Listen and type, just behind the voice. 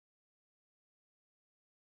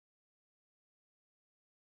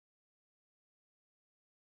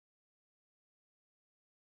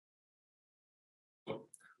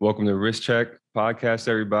Welcome to Risk Check Podcast,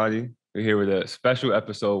 everybody. We're here with a special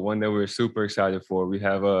episode, one that we're super excited for. We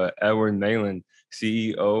have Edouard Meylan,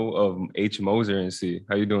 CEO of Moser &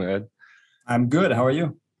 How you doing, Ed? I'm good. How are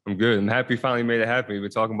you? I'm good. I'm happy you finally made it happen. We've been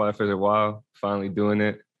talking about it for a while, finally doing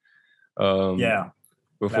it.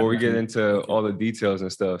 Before we get into all the details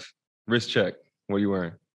and stuff, Risk Check, what are you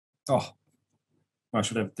wearing? Oh, I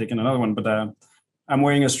should have taken another one, but I'm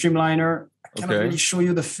wearing a streamliner. I cannot really show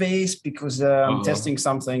you the face because I'm testing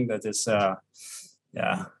something that is, for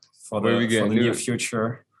the near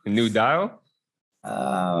future. A new dial?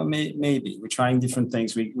 Maybe. We're trying different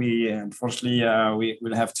things. We unfortunately, we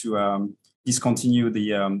will have to discontinue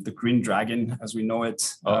the Green Dragon as we know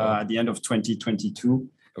it at the end of 2022.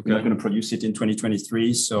 Okay. We're not going to produce it in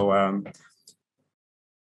 2023. So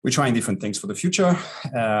we're trying different things for the future,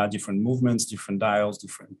 different movements, different dials,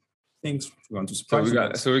 different things. We want to surprise you.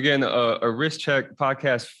 So we're getting a Risk Check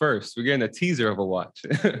podcast first. We're getting a teaser of a watch.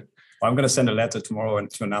 I'm going to send a letter tomorrow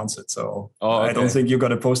to announce it. So I don't think you're going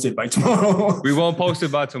to post it by tomorrow. We won't post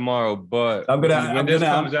it by tomorrow, but when this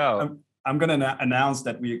comes out. I'm going to announce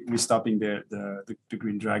that we're stopping the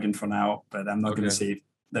Green Dragon for now, but I'm not going to say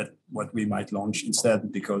that what we might launch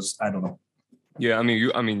instead because I don't know. Yeah, I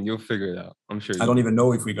mean, you'll figure it out. I'm sure. I don't even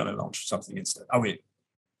know if we're going to launch something instead.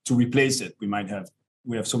 To replace it,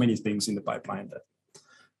 we have so many things in the pipeline that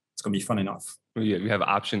it's going to be fun enough. Yeah, we have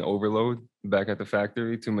option overload back at the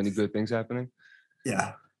factory. Too many good things happening.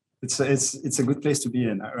 Yeah, it's a good place to be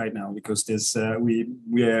in right now because there's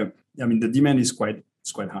the demand is quite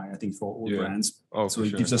high, I think, for all brands. So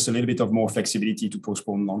it gives us a little bit of more flexibility to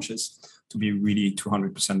postpone launches to be really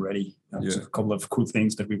 200% ready. There's a couple of cool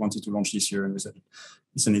things that we wanted to launch this year, and we said,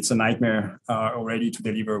 listen, it's a nightmare already to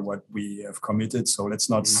deliver what we have committed. So let's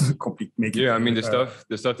not make it. Yeah, I mean the stuff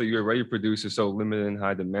that you already produce is so limited in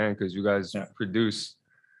high demand because you guys produce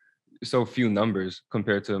so few numbers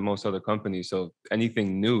compared to most other companies. So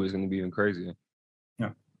anything new is going to be even crazier.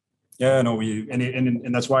 Yeah, no,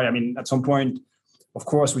 and that's why at some point. Of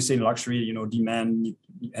course, we say luxury, demand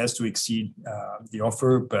has to exceed the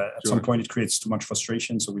offer, but at some point it creates too much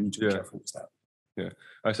frustration. So we need to be careful with that. Yeah. All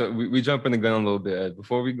right. So we jump in the gun a little bit, Ed.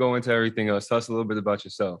 Before we go into everything else, tell us a little bit about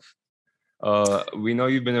yourself. We know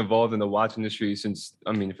you've been involved in the watch industry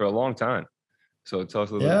for a long time. So tell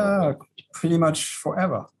us a little bit about that. Pretty much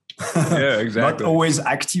forever. Yeah, exactly. Not always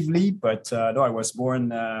actively, but I was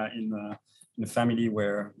born in a family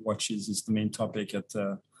where watches is the main topic at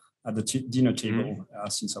the dinner table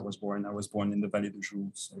since I was born. I was born in the Vallée de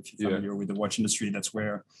Joux. So if you're familiar with the watch industry, that's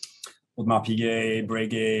where Audemars Piguet,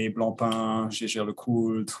 Breguet, Blancpain,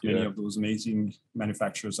 Jaeger-LeCoultre, many of those amazing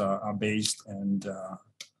manufacturers are based. And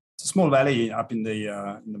it's a small valley up in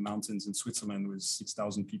the mountains in Switzerland with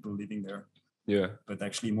 6,000 people living there. Yeah. But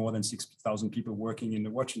actually more than 6,000 people working in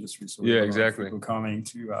the watch industry. So exactly. People coming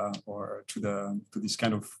to this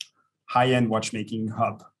kind of high-end watchmaking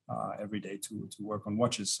hub. Every day to work on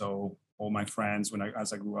watches. So all my friends,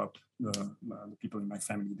 as I grew up, the people in my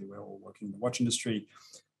family, they were all working in the watch industry.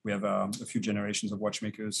 We have a few generations of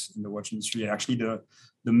watchmakers in the watch industry. Actually, the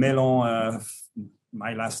Meylan,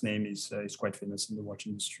 my last name is quite famous in the watch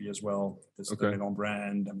industry as well. There's the Meylan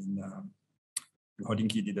brand.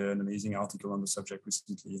 Hodinky did an amazing article on the subject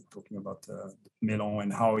recently, talking about Meylan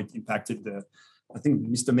and how it impacted I think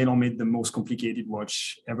Mr. Meylan made the most complicated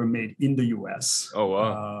watch ever made in the US. Oh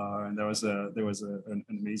wow! And there was an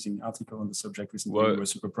amazing article on the subject recently. We were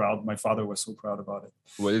super proud. My father was so proud about it.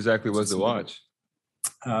 What exactly was the watch?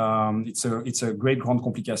 It's a great Grande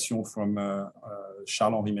Complication from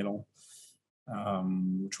Charles-Henri Meylan,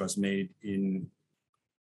 which was made in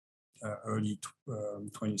early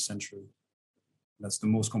 20th century. That's the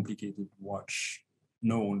most complicated watch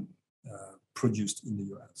known produced in the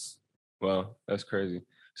US. Wow, that's crazy.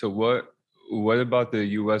 So what about the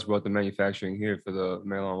US brought the manufacturing here for the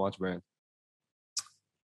Meylan watch brand?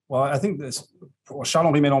 Well, I think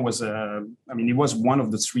Charles-Henri Meylan was, he was one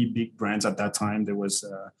of the three big brands at that time. There was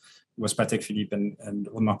Patek Philippe and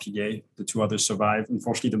Audemars Piguet. The two others survived.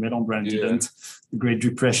 Unfortunately, the Meylan brand didn't. The Great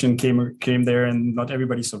Depression came there and not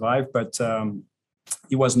everybody survived, but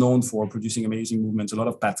he was known for producing amazing movements, a lot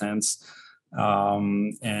of patents.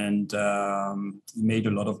 And he made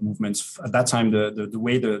a lot of movements. At that time, the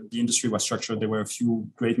way the industry was structured, there were a few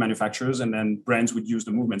great manufacturers, and then brands would use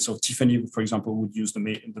the movement. So Tiffany, for example, would use the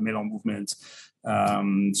Meylan movement.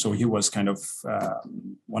 So he was kind of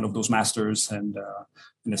one of those masters and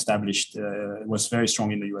established, was very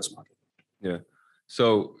strong in the US market. Yeah.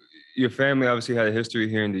 So your family obviously had a history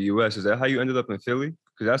here in the US. Is that how you ended up in Philly?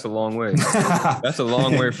 Because that's a long way. That's a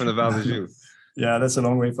long way from the Vallée de Joux. Yeah, that's a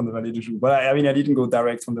long way from the Vallée du Joux. But I mean, I didn't go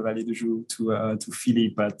direct from the Vallée du Joux to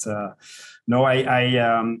Philly. But no,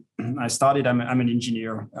 I started. I'm an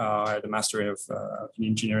engineer. I had a master of in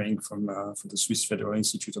engineering from the Swiss Federal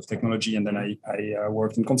Institute of Technology, and then I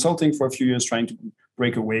worked in consulting for a few years, trying to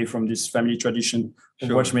break away from this family tradition of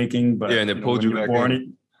watchmaking. But yeah, and it pulled you back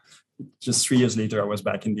in. Just 3 years later, I was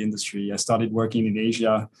back in the industry. I started working in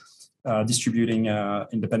Asia. Distributing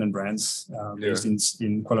independent brands based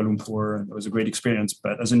in Kuala Lumpur. It was a great experience.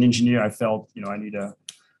 But as an engineer, I felt I need a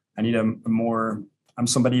more. I'm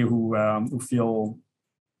somebody who feel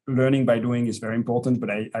learning by doing is very important, but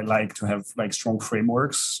I like to have like strong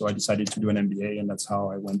frameworks. So I decided to do an MBA, and that's how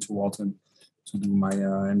I went to Walton to do my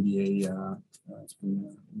MBA. It's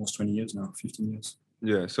been almost 20 years now, 15 years.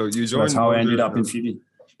 Yeah. So you joined. So that's how I ended up in Phoebe.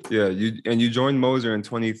 Yeah. You joined Moser in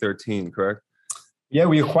 2013, correct? Yeah,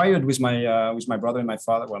 we acquired with my brother and my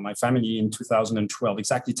father, my family in 2012,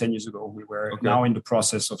 exactly 10 years ago. We were now in the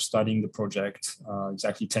process of studying the project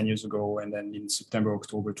exactly 10 years ago. And then in September,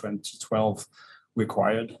 October 2012, we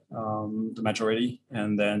acquired the majority.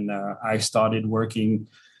 And then I started working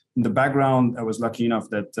in the background. I was lucky enough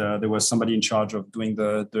that there was somebody in charge of doing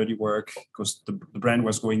the dirty work because the brand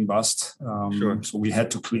was going bust. So we had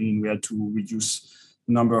to clean, we had to reduce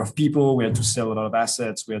number of people, we had to sell a lot of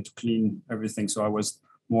assets, we had to clean everything. So I was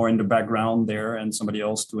more in the background there, and somebody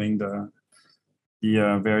else doing the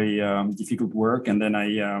very difficult work. And then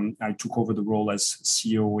I took over the role as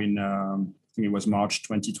CEO in I think it was March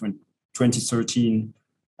 2013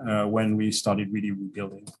 when we started really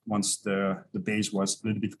rebuilding. Once the base was a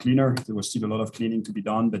little bit cleaner, there was still a lot of cleaning to be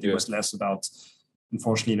done, but it was less about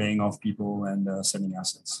unfortunately laying off people and selling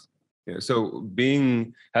assets. Yeah. So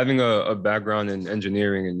having a background in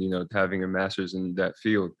engineering and, having a master's in that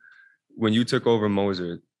field, when you took over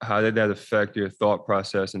Moser, how did that affect your thought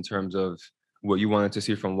process in terms of what you wanted to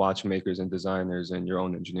see from watchmakers and designers and your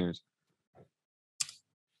own engineers?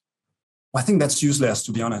 I think that's useless,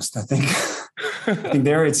 to be honest. I think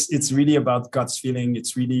there it's really about guts feeling.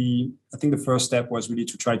 It's really, I think the first step was really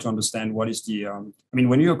to try to understand what is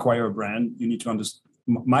when you acquire a brand, you need to understand.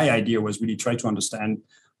 My idea was really try to understand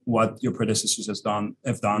what your predecessors have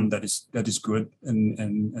done that is good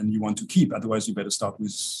and you want to keep. Otherwise, you better start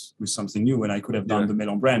with something new. And I could have done the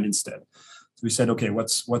Meylan brand instead. So we said, okay,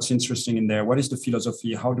 what's interesting in there? What is the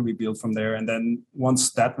philosophy? How do we build from there? And then once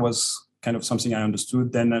that was kind of something I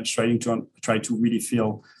understood, then I'm trying to really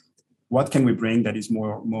feel what can we bring that is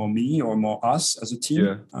more me or more us as a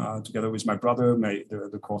team, together with my brother,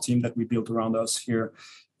 the core team that we built around us here.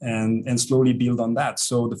 And slowly build on that.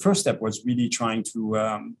 So the first step was really trying to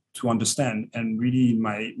understand, and really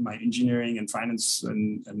my engineering and finance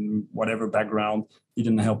and whatever background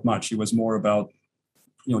didn't help much. It was more about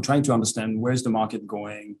trying to understand where's the market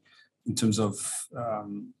going in terms of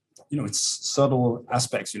its subtle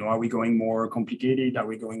aspects. Are we going more complicated? Are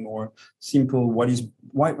we going more simple?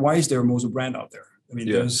 Why is there a Moser brand out there?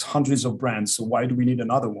 There's hundreds of brands, so why do we need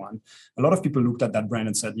another one? A lot of people looked at that brand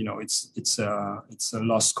and said, it's a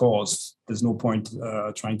lost cause. There's no point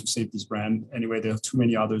trying to save this brand. Anyway, there are too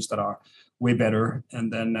many others that are way better. And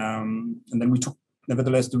then we took,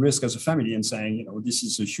 nevertheless, the risk as a family and saying, this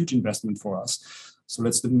is a huge investment for us. So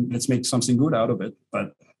let's make something good out of it.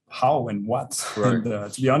 But how and what? Right.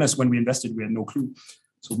 And to be honest, when we invested, we had no clue.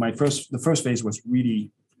 So the first phase was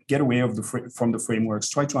really get away from the frameworks,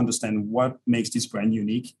 try to understand what makes this brand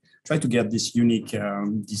unique, try to get this unique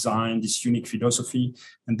design, this unique philosophy,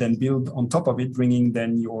 and then build on top of it, bringing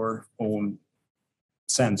then your own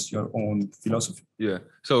sense, your own philosophy. Yeah.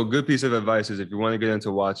 So a good piece of advice is if you want to get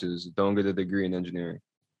into watches, don't get a degree in engineering.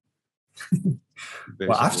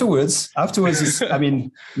 Well, afterwards is, after when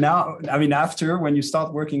you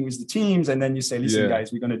start working with the teams and then you say, listen,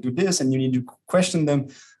 guys, we're going to do this, and you need to question them.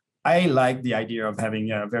 I like the idea of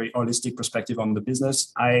having a very holistic perspective on the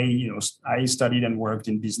business. I studied and worked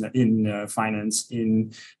in business, in finance,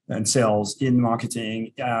 in sales, in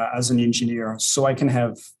marketing as an engineer, so I can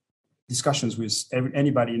have discussions with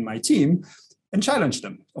anybody in my team and challenge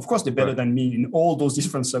them. Of course, they're better than me in all those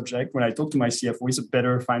different subjects. When I talk to my CFO, he's a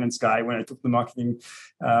better finance guy. When I talk to the marketing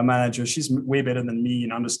manager, she's way better than me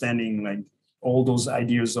in understanding all those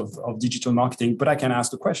ideas of digital marketing, but I can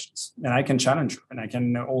ask the questions and I can challenge her, and I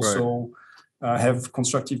can also have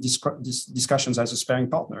constructive discussions as a sparring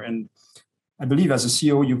partner. And I believe as a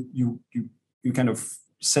CEO, you kind of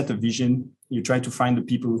set a vision. You try to find the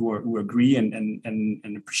people who agree and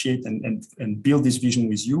appreciate and build this vision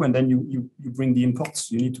with you, and then you bring the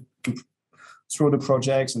impulse. You need to throw the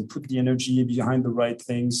projects and put the energy behind the right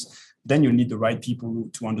things. Then you need the right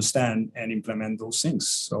people to understand and implement those things.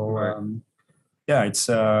 So. yeah,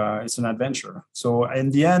 it's an adventure. So in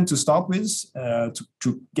the end, to start with,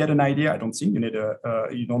 to get an idea, I don't think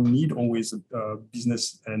you don't need always a business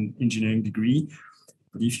and engineering degree.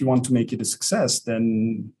 But if you want to make it a success,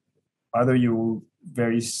 then either you're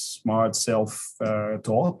very smart,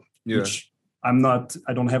 self-taught, which I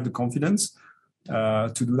don't have the confidence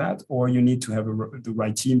to do that, or you need to have the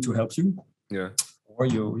right team to help you. Yeah. Or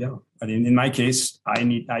I mean, in my case,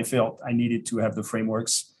 I felt I needed to have the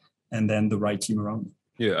frameworks and then the right team around me.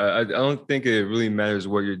 Yeah, I don't think it really matters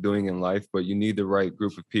what you're doing in life, but you need the right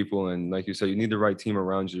group of people. And like you said, you need the right team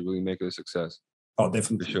around you to really make it a success. Oh,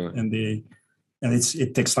 definitely. For sure. And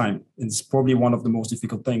it takes time. It's probably one of the most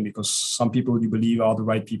difficult things because some people you believe are the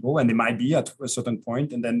right people, and they might be at a certain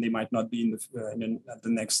point, and then they might not be in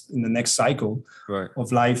the next cycle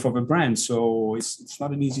of life of a brand. So it's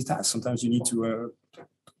not an easy task. Sometimes you need to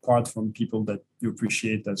part from people that you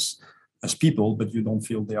appreciate as people, but you don't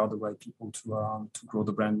feel they are the right people to grow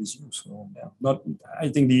the brand with you. So I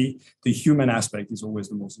think the human aspect is always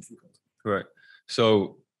the most difficult. Right.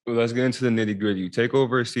 So let's get into the nitty gritty. You take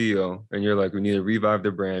over as CEO and you're like, we need to revive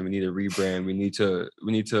the brand. We need to rebrand. We need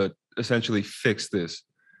to essentially fix this.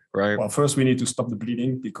 Right. Well, first we need to stop the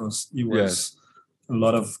bleeding because it was a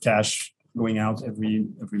lot of cash going out every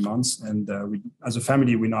month. And we, as a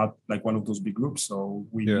family, we're not like one of those big groups. So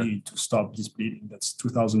we need to stop this bleeding. That's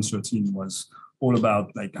 2013 was all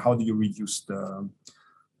about like, how do you reduce the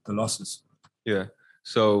losses? Yeah.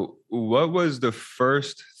 So what was the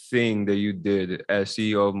first thing that you did as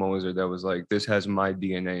CEO of Moser that was like, this has my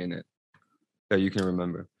DNA in it, that you can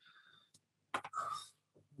remember? I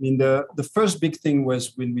mean, the first big thing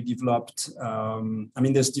was when we developed,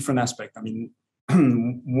 there's different aspects. I mean,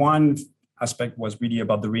 one aspect was really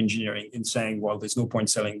about the re-engineering in saying, well, there's no point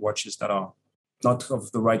selling watches that are not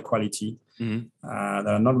of the right quality, that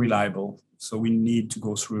are not reliable. So we need to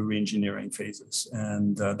go through re-engineering phases.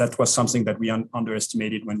 And that was something that we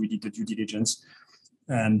underestimated when we did the due diligence.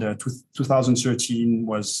 And 2013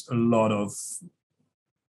 was a lot of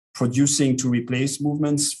producing to replace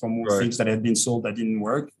movements from things that had been sold that didn't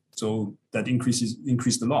work. So that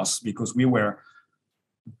increased the loss because we were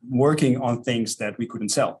working on things that we couldn't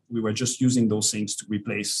sell. We were just using those things to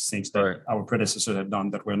replace things that our predecessors had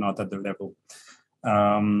done that were not at the level.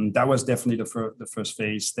 That was definitely the first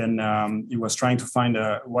phase. Then it was trying to find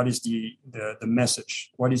what is the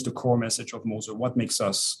message, what is the core message of Moser, what makes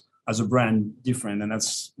us as a brand different. And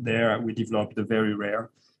that's there we developed the Very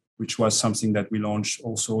Rare, which was something that we launched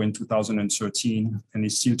also in 2013 and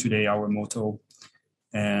is still today our motto,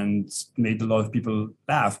 and made a lot of people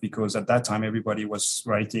laugh because at that time everybody was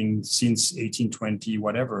writing since 1820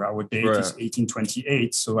 whatever. Our date is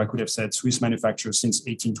 1828, so I could have said Swiss manufacturer since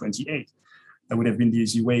 1828. That would have been the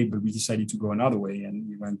easy way, but we decided to go another way and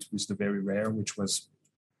we went with the Very Rare, which was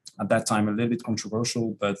at that time a little bit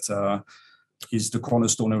controversial, but is the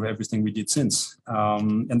cornerstone of everything we did since.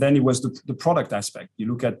 And then it was the product aspect. You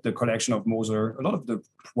look at the collection of Moser, a lot of the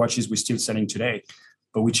watches we're still selling today,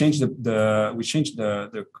 but we changed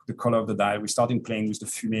the color of the dial. We started playing with the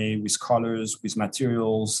fumé, with colors, with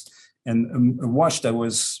materials, and a watch that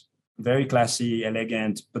was very classy,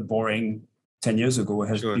 elegant, but boring 10 years ago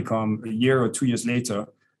has become a year or 2 years later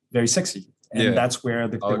very sexy. And that's where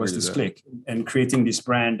there was this click. And creating this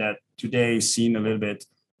brand that today is seen a little bit,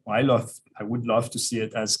 I would love to see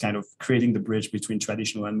it as kind of creating the bridge between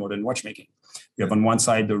traditional and modern watchmaking. You have on one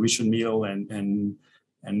side the Richard Mille and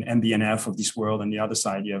MB&F of this world, and the other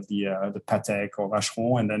side you have the Patek or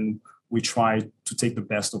Vacheron, and then we try to take the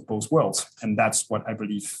best of both worlds, and that's what I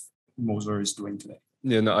believe Moser is doing today.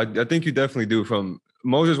 Yeah, no, I think you definitely do.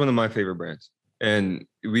 Moser is one of my favorite brands, and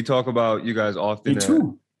we talk about you guys often. Me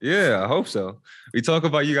too. Yeah, I hope so. We talk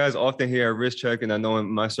about you guys often here at Wrist Check, and I know in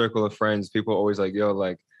my circle of friends, people are always like, "Yo,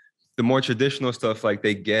 like the more traditional stuff, like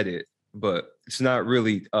they get it, but it's not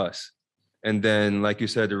really us." And then, like you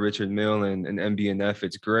said, the Richard Mille and MB&F,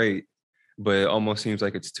 it's great, but it almost seems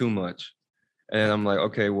like it's too much. And I'm like,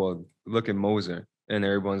 okay, well, look at Moser. And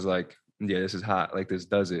everyone's like, yeah, this is hot. Like, this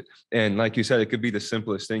does it. And like you said, it could be the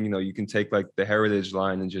simplest thing. You know, you can take like the heritage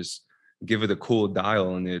line and just give it a cool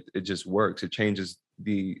dial, and it just works. It changes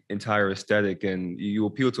the entire aesthetic, and you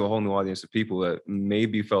appeal to a whole new audience of people that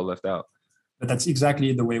maybe felt left out. But that's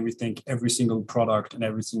exactly the way we think every single product and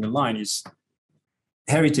every single line is.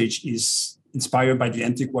 Heritage is inspired by the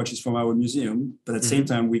antique watches from our museum, but at the same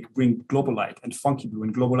time, we bring Global Light and Funky Blue.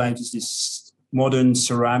 And Global Light is this modern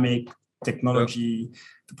ceramic technology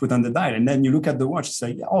to put on the dial. And then you look at the watch, it's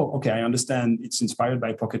like, oh, okay, I understand it's inspired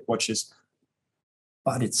by pocket watches,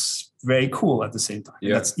 but it's very cool at the same time.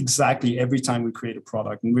 Yeah. That's exactly every time we create a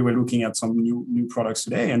product. And we were looking at some new products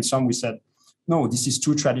today, and some we said, no, this is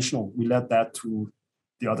too traditional. We let that to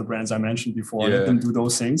the other brands I mentioned before. Yeah. Let them do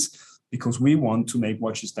those things because we want to make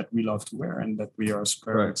watches that we love to wear and that we are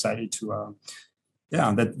super excited to.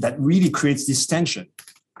 That really creates this tension.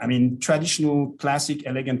 I mean, traditional, classic,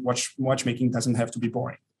 elegant watchmaking doesn't have to be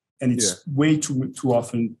boring, and it's way too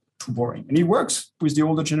often too boring. And it works with the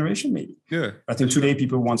older generation, maybe. Yeah, I think today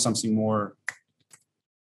people want something more,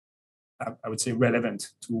 I would say, relevant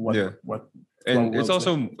to what. And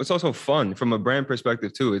it's also fun from a brand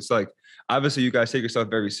perspective too. It's like, obviously you guys take yourself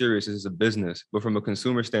very serious as a business, but from a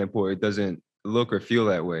consumer standpoint, it doesn't look or feel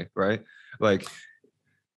that way, right? Like,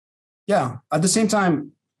 yeah. At the same time,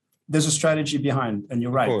 there's a strategy behind, and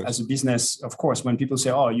you're right. As a business, of course, when people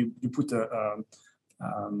say, "Oh, you put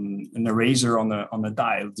an eraser on the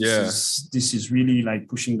dial," this is really like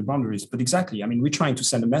pushing the boundaries. But exactly, I mean, we're trying to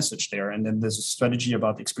send a message there, and then there's a strategy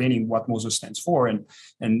about explaining what Moser stands for, and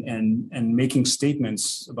making statements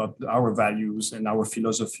about our values and our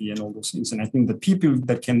philosophy and all those things. And I think the people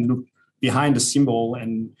that can look behind the symbol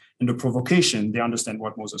and the provocation, they understand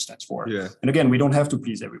what Moser stands for. Yeah. And again, we don't have to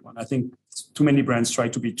please everyone. I think too many brands try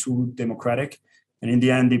to be too democratic, and in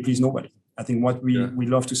the end, they please nobody. I think what we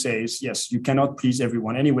love to say is, yes, you cannot please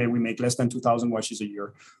everyone. Anyway, we make less than 2,000 watches a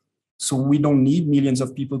year. So we don't need millions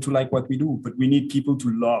of people to like what we do, but we need people to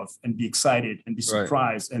love and be excited and be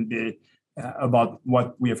surprised and be about what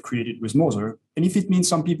we have created with Moser. And if it means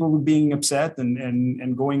some people being upset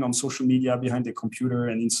and going on social media behind their computer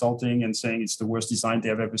and insulting and saying it's the worst design they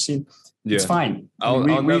have ever seen, it's fine.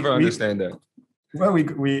 I'll never understand that. Well,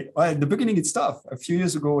 we at the beginning, it's tough. A few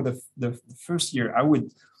years ago, the first year, I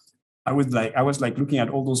was like looking at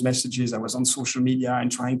all those messages. I was on social media and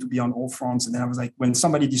trying to be on all fronts. And then I was like, when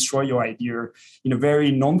somebody destroys your idea in a very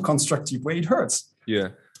non-constructive way, it hurts. Yeah.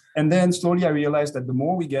 And then slowly I realized that the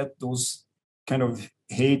more we get those kind of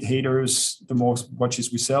haters, the more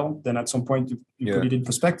watches we sell. Then at some point you put it in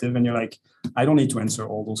perspective and you're like, I don't need to answer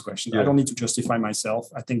all those questions. I don't need to justify myself.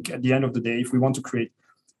 I think at the end of the day, if we want to create,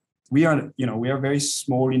 we are a very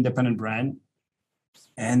small independent brand.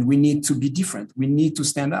 And we need to be different. We need to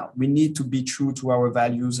stand out. We need to be true to our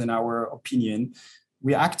values and our opinion.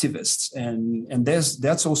 We're activists, and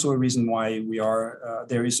that's also a reason why we are.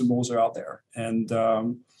 There is a Moser out there, and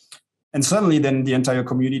suddenly then the entire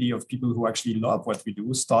community of people who actually love what we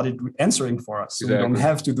do started answering for us. So we don't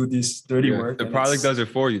have to do this dirty work. The product does it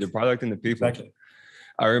for you. The product and the people. Exactly.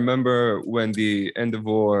 I remember when the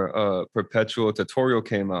Edouard perpetual tutorial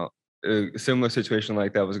came out. A similar situation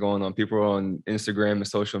like that was going on. People were on Instagram and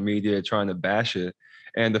social media trying to bash it.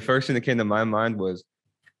 And the first thing that came to my mind was,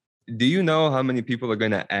 do you know how many people are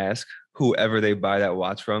going to ask whoever they buy that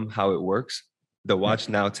watch from how it works? The watch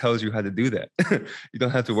now tells you how to do that. You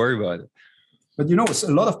don't have to worry about it. But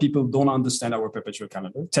a lot of people don't understand our perpetual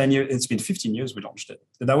calendar. 10 years, it's been 15 years we launched it.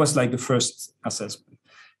 That was like the first assessment.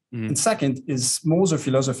 Mm-hmm. And second is Moser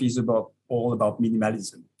philosophy is all about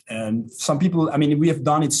minimalism. And some people, I mean, we have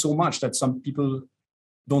done it so much that some people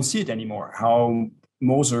don't see it anymore. How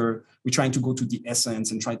Moser, we're trying to go to the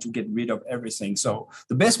essence and try to get rid of everything. So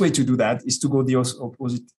the best way to do that is to go the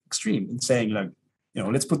opposite extreme and saying, like,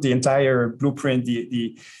 let's put the entire blueprint,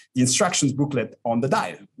 the instructions booklet on the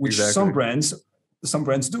dial, which some brands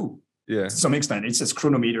do. Yeah. To some extent, it says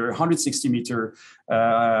chronometer, 160 meter,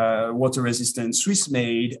 water resistant, Swiss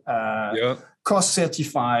made, cost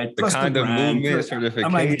certified, the plus kind the of brand. movement, certifications.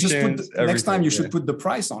 I'm like, just put next time you should put the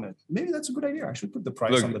price on it. Maybe that's a good idea. I should put the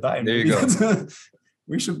price on the dial. There you go.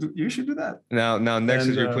 You should do that. Now next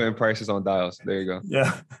is you're putting prices on dials. There you go.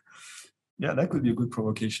 Yeah, that could be a good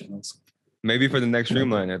provocation also. Maybe for the next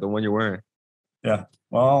Streamliner, the one you're wearing. Yeah.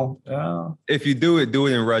 Well, yeah. If you do it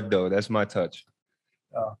in red though. That's my touch.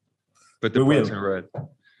 But the price in red.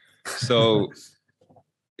 So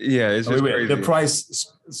it's just crazy. The price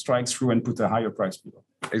strikes through and put a higher price below.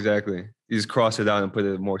 Exactly. You just cross it out and put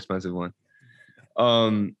a more expensive one.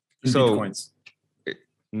 Bitcoins.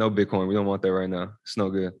 No Bitcoin. We don't want that right now. It's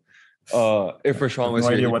no good. If Rashawn was no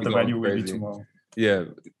here, idea what the value will be tomorrow. Yeah,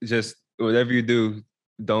 just whatever you do,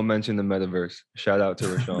 don't mention the metaverse. Shout out to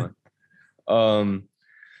Rashawn.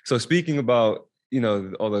 So speaking about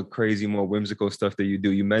all the crazy, more whimsical stuff that you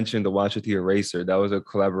do, you mentioned the watch with the eraser. That was a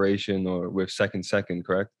collaboration with Second,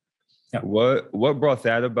 correct? Yeah. What brought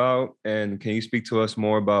that about? And can you speak to us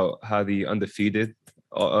more about how the Undefeated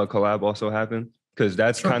collab also happened? Because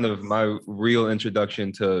that's kind of my real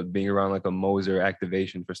introduction to being around like a Moser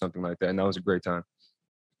activation for something like that. And that was a great time.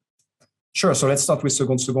 Sure. So let's start with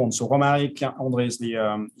Second. So Romaric André is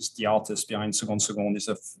the artist behind Second. He's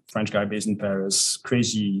a French guy based in Paris,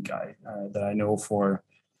 crazy guy that I know for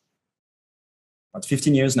about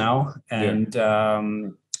 15 years now. And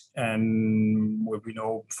we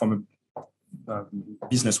know from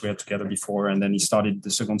business we had together before, and then he started the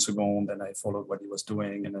Second, and I followed what he was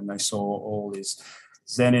doing, and then I saw all his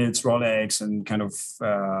Zenith, Rolex, and kind of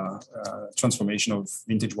transformation of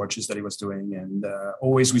vintage watches that he was doing, and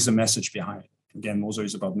always with a message behind. Again, Moser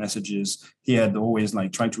is about messages. He had always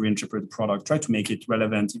like tried to reinterpret the product, try to make it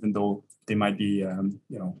relevant, even though they might be,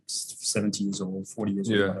 70 years old, 40 years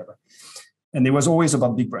old, whatever. And it was always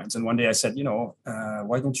about big brands. And one day I said,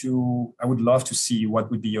 why don't you, I would love to see what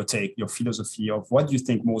would be your take, your philosophy of what do you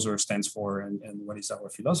think Moser stands for and what is our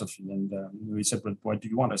philosophy? And he said, but what do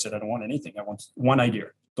you want? I said, I don't want anything. I want one idea.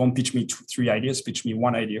 Don't pitch me three ideas, pitch me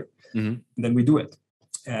one idea. Mm-hmm. And then we do it.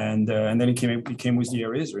 And then he came with the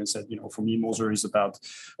eraser and said, for me, Moser is about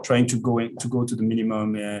trying to go to the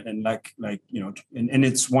minimum and and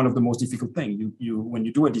it's one of the most difficult things. You when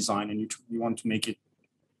you do a design and you want to make it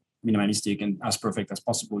minimalistic and as perfect as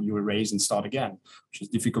possible, you erase and start again, which is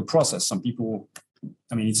a difficult process. Some people,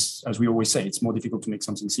 it's, as we always say, it's more difficult to make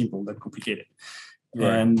something simple than complicated.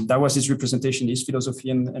 Right. And that was his representation, his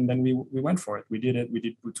philosophy, and then we went for it. We did it. We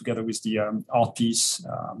did put together with the art piece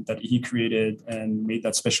that he created and made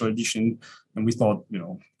that special edition. And we thought,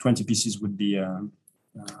 20 pieces would be a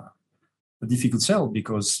difficult sell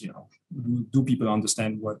because, do people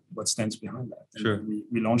understand what stands behind that? And sure.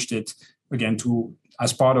 We launched it again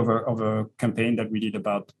as part of a campaign that we did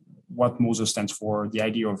about what Moser stands for. The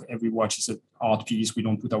idea of every watch is an art piece. We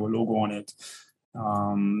don't put our logo on it.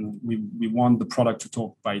 We want the product to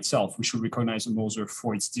talk by itself. We should recognize a Moser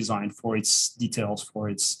for its design, for its details, for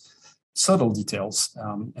its subtle details,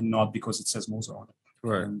 and not because it says Moser on it.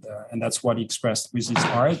 Right. And that's what he expressed with his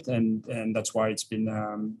art, and that's why it's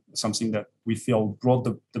been something that we feel brought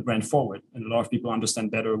the brand forward. And a lot of people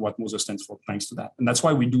understand better what Moser stands for thanks to that. And that's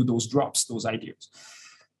why we do those drops, those ideas.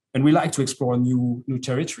 And we like to explore new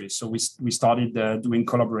territories. So we started doing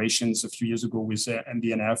collaborations a few years ago with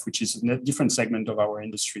MB&F, which is a different segment of our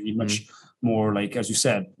industry, much more like, as you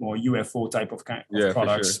said, more UFO type of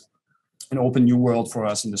products. Sure. An open new world for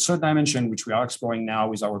us in the third dimension, which we are exploring now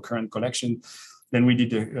with our current collection. Then we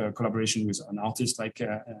did a collaboration with an artist like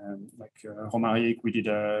Romaric. We did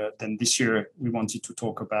then this year we wanted to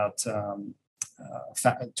talk about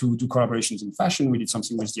to do collaborations in fashion. We did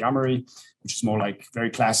something with the Armory, which is more like very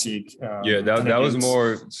classic. That was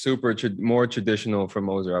more traditional for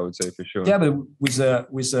Moser, I would say, for sure. Yeah, but with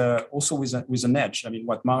an edge.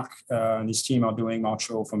 What Mark and his team are doing, Mark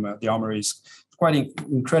Shaw from the Armory, is quite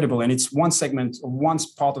incredible, and it's one segment or one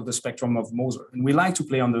part of the spectrum of Moser, and we like to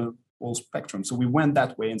play on the whole spectrum. So we went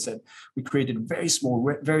that way and said we created a very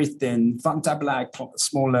small, very thin Vanta Black,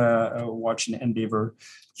 small watch in Endeavor,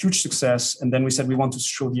 huge success. And then we said we want to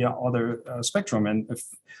show the other spectrum. And a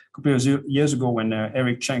couple of years ago, when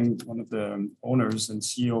Eric Cheng, one of the owners and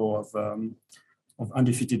CEO of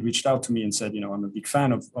Undefeated, reached out to me and said, I'm a big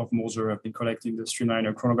fan of Moser. I've been collecting the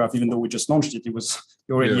Streamliner chronograph, even though we just launched it. He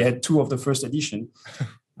already had 2 of the first edition.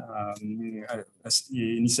 And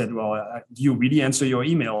he said, well, do you really answer your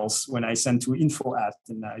emails when I send to info@?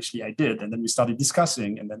 And actually I did. And then we started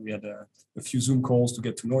discussing, and then we had a few Zoom calls to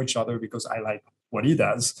get to know each other because I like what he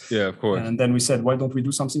does. Yeah, of course. And then we said, why don't we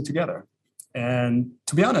do something together? And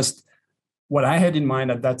to be honest, what I had in mind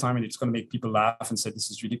at that time, and it's going to make people laugh and say this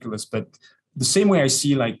is ridiculous, but the same way I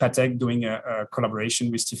see like Patek doing a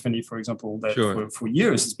collaboration with Tiffany, for example, that for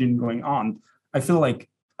years has been going on, I feel like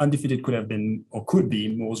Undefeated could have been or could be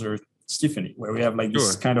Moser Tiffany, where we have like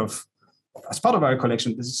this kind of, as part of our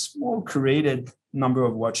collection, this small curated number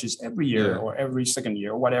of watches every year or every second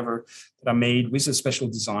year or whatever that are made with a special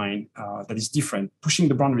design that is different, pushing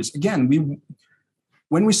the boundaries. Again,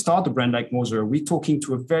 when we start a brand like Moser, we're talking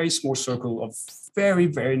to a very small circle of very,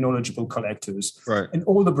 very knowledgeable collectors. Right. And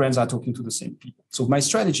all the brands are talking to the same people. So my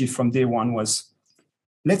strategy from day one was,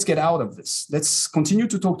 let's get out of this. Let's continue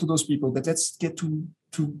to talk to those people, but let's get to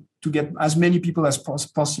get as many people as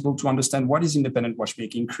possible to understand what is independent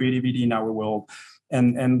watchmaking, creativity in our world,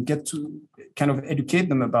 and get to kind of educate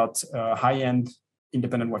them about high-end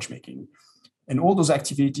independent watchmaking. And all those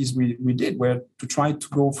activities we did were to try to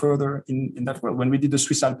go further in that world. When we did the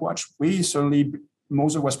Swiss Alp watch,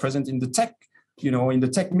 Moser was present in the tech, in the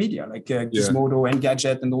tech media, like Gizmodo and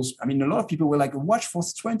Gadget and those. A lot of people were like, a watch for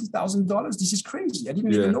 $20,000? This is crazy. I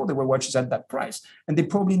didn't even know there were watches at that price. And they're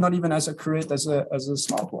probably not even as accurate as a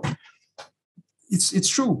smartwatch. It's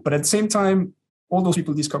true. But at the same time, all those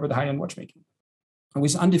people discovered high-end watchmaking. And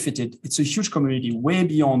with Undefeated, it's a huge community way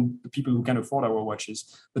beyond the people who can afford our watches.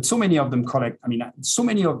 But so many of them collect. So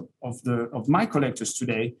many of my collectors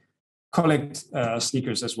today collect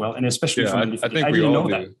sneakers as well, and especially from Undefeated. I think didn't know do.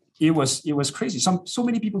 that. It was crazy. So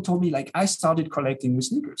many people told me, like, I started collecting with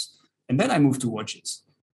sneakers, and then I moved to watches.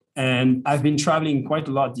 And I've been traveling quite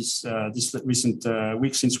a lot this recent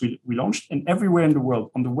week since we launched, and everywhere in the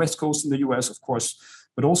world, on the West Coast in the US, of course,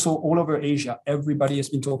 but also all over Asia, everybody has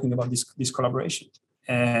been talking about this collaboration.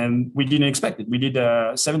 And we didn't expect it. We did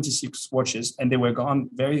 76 watches, and they were gone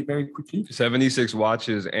very, very quickly. 76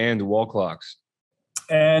 watches and wall clocks.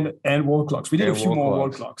 And wall clocks. We did a few more wall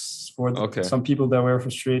clocks for some people that were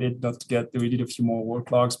frustrated not to get. We did a few more wall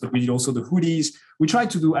clocks, but we did also the hoodies. We tried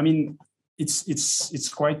to do. I mean, it's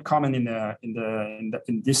quite common in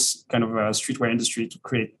this kind of streetwear industry to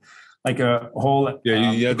create like a whole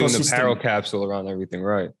you're doing the apparel capsule around everything,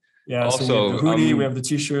 right? Yeah. Also, so we have the hoodie, we have the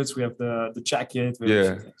t-shirts, we have the jacket.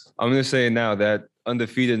 I'm gonna say now that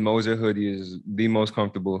undefeated Moser hoodie is the most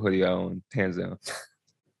comfortable hoodie I own, hands down.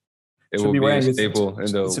 It will be a staple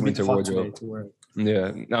in the winter wardrobe.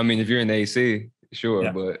 Yeah, I mean, if you're in AC,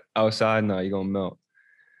 sure, but outside, no, you're gonna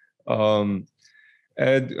melt.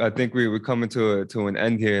 Ed, I think we're coming to an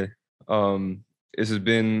end here. This has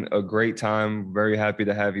been a great time. Very happy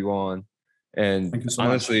to have you on. And thank you so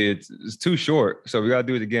honestly, much. It's too short, so we gotta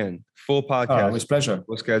do it again. Full podcast. It was a pleasure.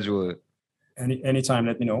 We'll schedule it. Anytime,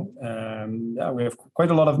 let me know. We have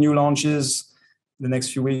quite a lot of new launches the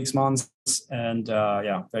next few weeks, months, and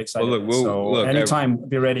very excited. Well, look, anytime,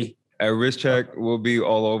 be ready. At Wrist Check, we'll be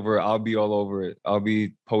all over it. I'll be all over it. I'll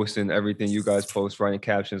be posting everything you guys post, writing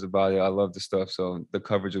captions about it. I love the stuff, so the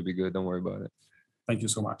coverage will be good. Don't worry about it. Thank you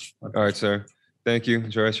so much. All right, sir. Thank you.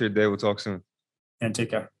 Enjoy the rest of your day. We'll talk soon. And take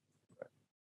care.